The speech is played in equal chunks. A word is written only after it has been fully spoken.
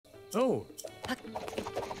Oh.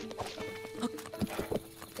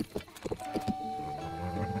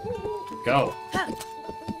 Go.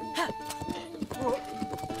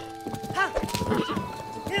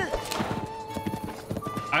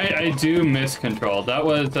 I do miss Control. That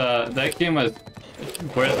was that game was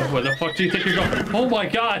where the fuck do you think you're going? Oh my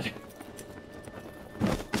god!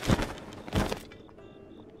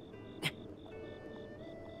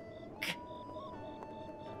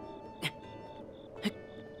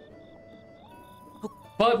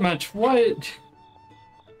 Butt match, what?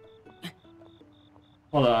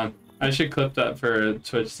 Hold on. I should clip that for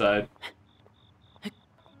Twitch side.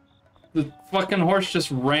 The fucking horse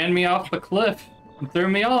just ran me off the cliff and threw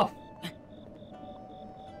me off.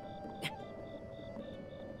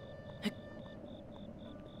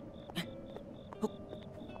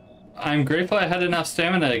 I'm grateful I had enough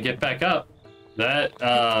stamina to get back up. That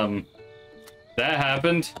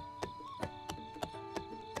happened.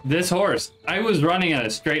 This horse, I was running in a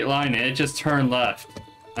straight line and it just turned left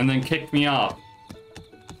and then kicked me off.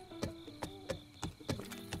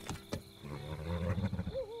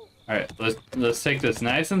 Alright, let's take this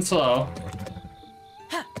nice and slow.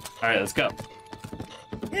 Alright, let's go.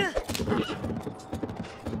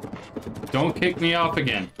 Don't kick me off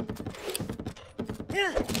again.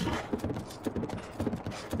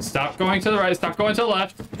 Stop going to the right, stop going to the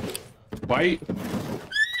left. Why?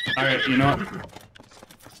 Alright, you know what?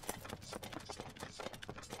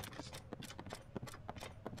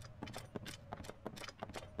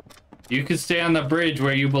 You can stay on the bridge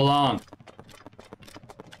where you belong.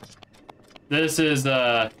 This is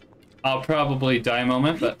I'll probably die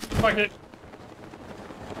moment, but fuck it.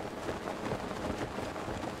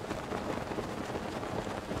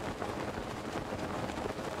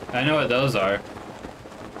 I know what those are.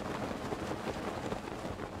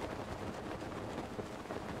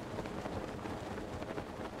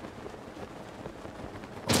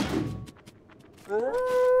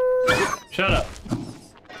 Shut up.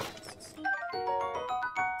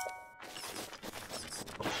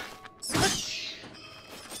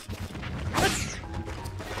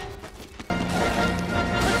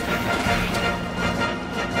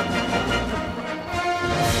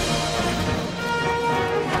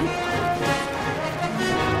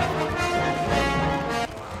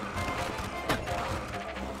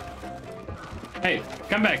 Hey,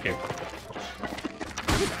 come back here.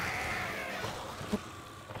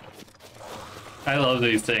 I love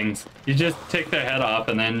these things. You just take their head off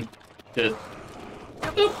and then just...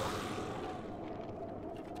 Oop.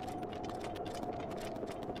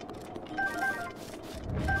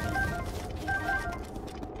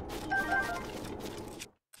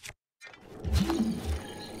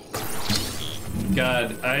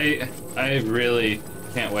 God, I really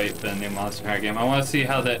can't wait for the new Monster Hunter game. I want to see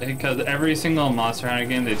how that, because every single Monster Hunter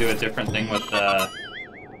game they do a different thing with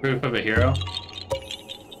Proof of a Hero.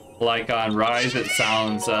 Like on Rise, it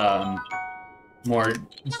sounds more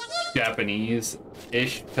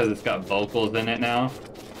Japanese-ish because it's got vocals in it now.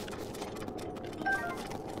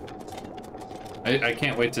 I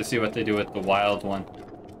can't wait to see what they do with the Wild one.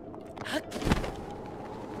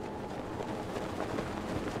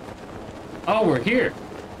 Oh, we're here.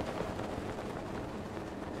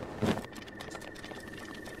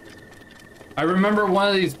 I remember one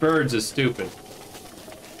of these birds is stupid.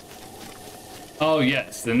 Oh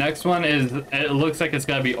yes, the next one is, it looks like it's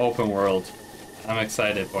gotta be open world. I'm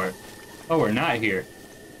excited for it. Oh, we're not here.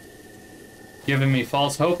 Giving me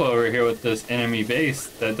false hope over here with this enemy base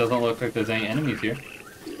that doesn't look like there's any enemies here.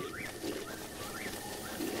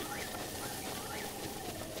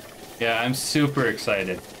 Yeah, I'm super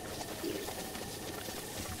excited.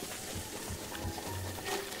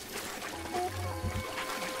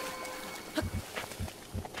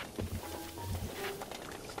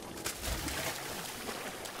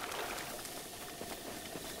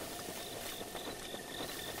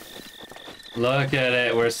 Look at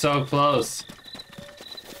it, we're so close.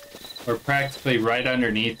 We're practically right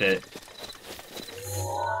underneath it.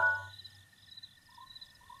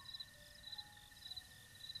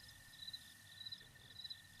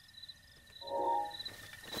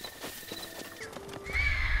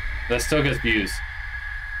 That still gets views.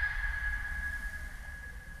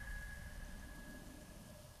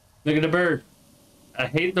 Look at the bird. I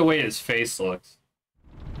hate the way his face looks.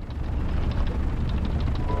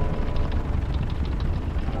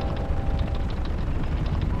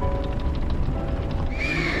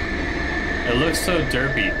 It looks so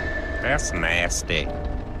derpy. That's nasty.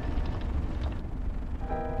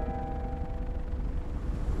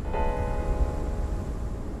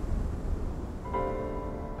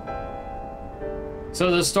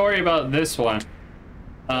 So the story about this one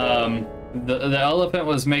The elephant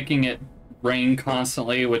was making it rain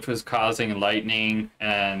constantly, which was causing lightning,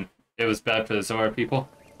 and it was bad for the Zora people.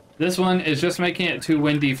 This one is just making it too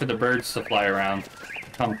windy for the birds to fly around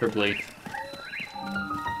comfortably.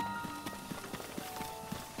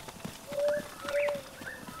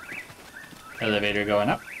 Elevator going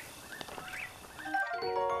up.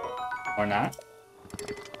 Or not.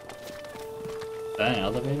 Is that an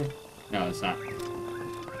elevator? No, it's not.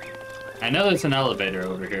 I know there's an elevator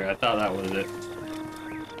over here. I thought that was it.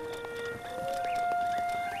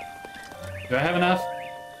 Do I have enough?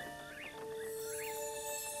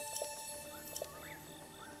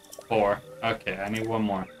 4. Okay, I need one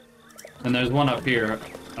more. And there's one up here,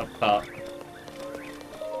 up top.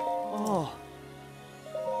 Oh.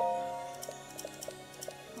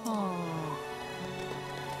 Oh.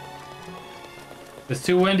 It's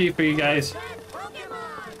too windy for you guys.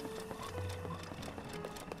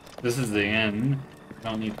 This is the end.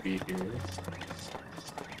 I don't need to be here.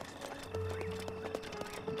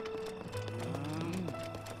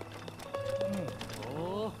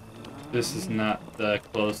 This is not the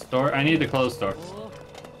closed door. I need the closed door.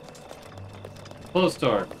 Closed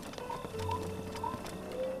door.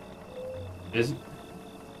 Is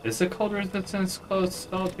the cold resistance closed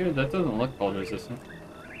stalled here? That doesn't look cold resistant.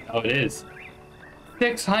 Oh, it is.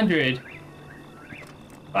 600.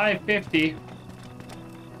 550.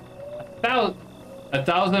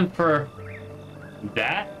 1,000 for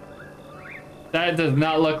that? That does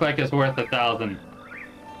not look like it's worth 1,000.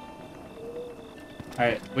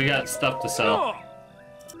 Alright, we got stuff to sell.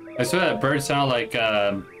 I swear that bird sound like,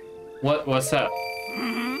 what's that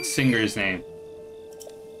singer's name?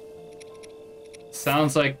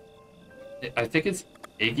 Sounds like, I think it's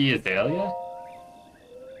Iggy Azalea?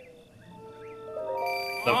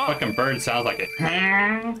 The fucking bird sounds like it.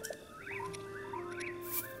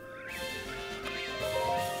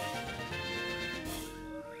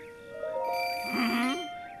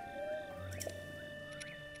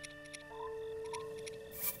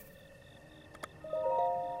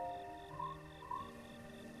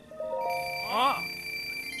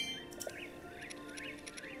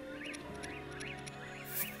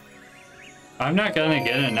 I'm not gonna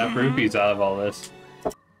get enough rupees out of all this.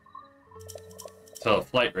 So,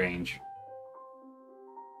 flight range.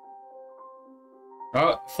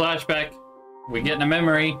 Oh, flashback. We getting a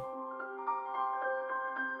memory.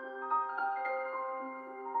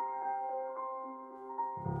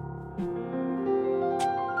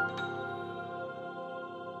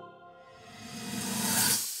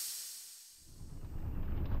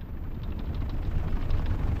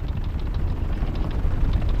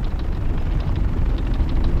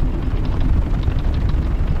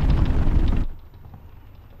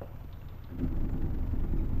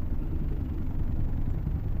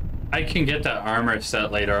 I can get that armor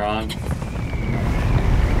set later on.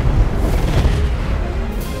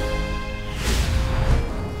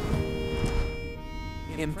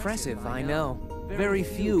 Impressive, I know. Very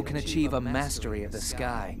few can achieve a mastery of the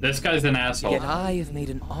sky. This guy's an asshole. Yet I have made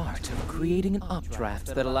an art of creating an updraft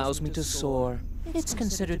that allows me to soar. It's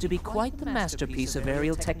considered to be quite the masterpiece of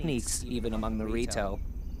aerial techniques, even among the Rito.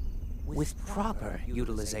 With proper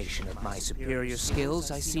utilization of my superior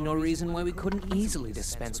skills, I see no reason why we couldn't easily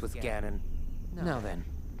dispense with Ganon. Now then,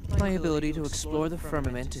 my ability to explore the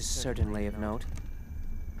firmament is certainly of note.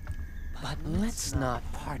 But let's not,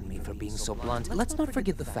 pardon me for being so blunt, let's not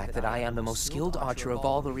forget the fact that I am the most skilled archer of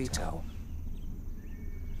all the Rito.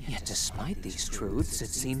 Yet despite these truths, it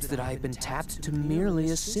seems that I've been tapped to merely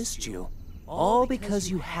assist you. All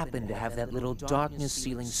because you happen to have that little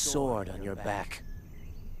darkness-sealing sword on your back.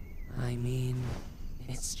 I mean,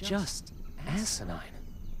 it's just asinine.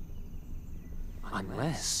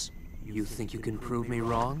 Unless you think you can prove me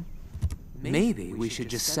wrong, maybe we should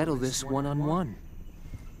just settle this one-on-one.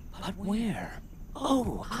 But where?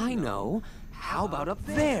 Oh, I know. How about up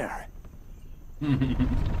there?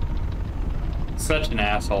 Such an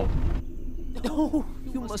asshole. Oh,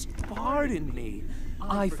 you must pardon me.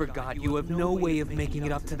 I forgot you have no way of making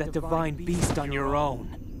it up to that divine beast on your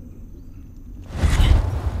own.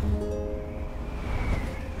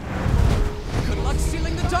 Good luck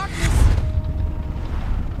sealing the darkness!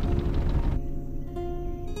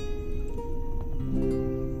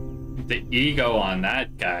 The ego on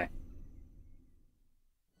that guy.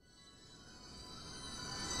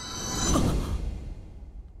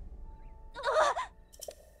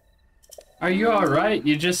 Are you alright?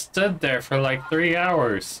 You just stood there for like 3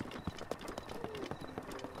 hours.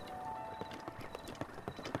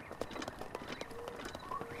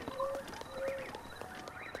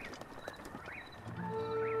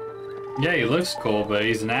 Yeah, he looks cool, but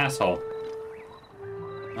he's an asshole.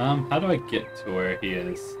 How do I get to where he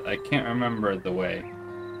is? I can't remember the way.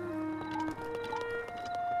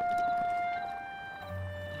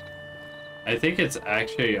 I think it's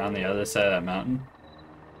actually on the other side of that mountain.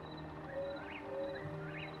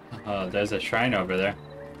 Oh, there's a shrine over there.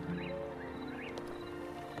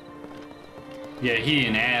 Yeah, he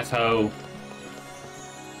an asshole.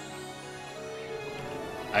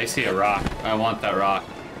 I see a rock. I want that rock.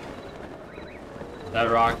 That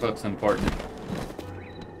rock looks important.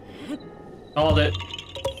 Called it.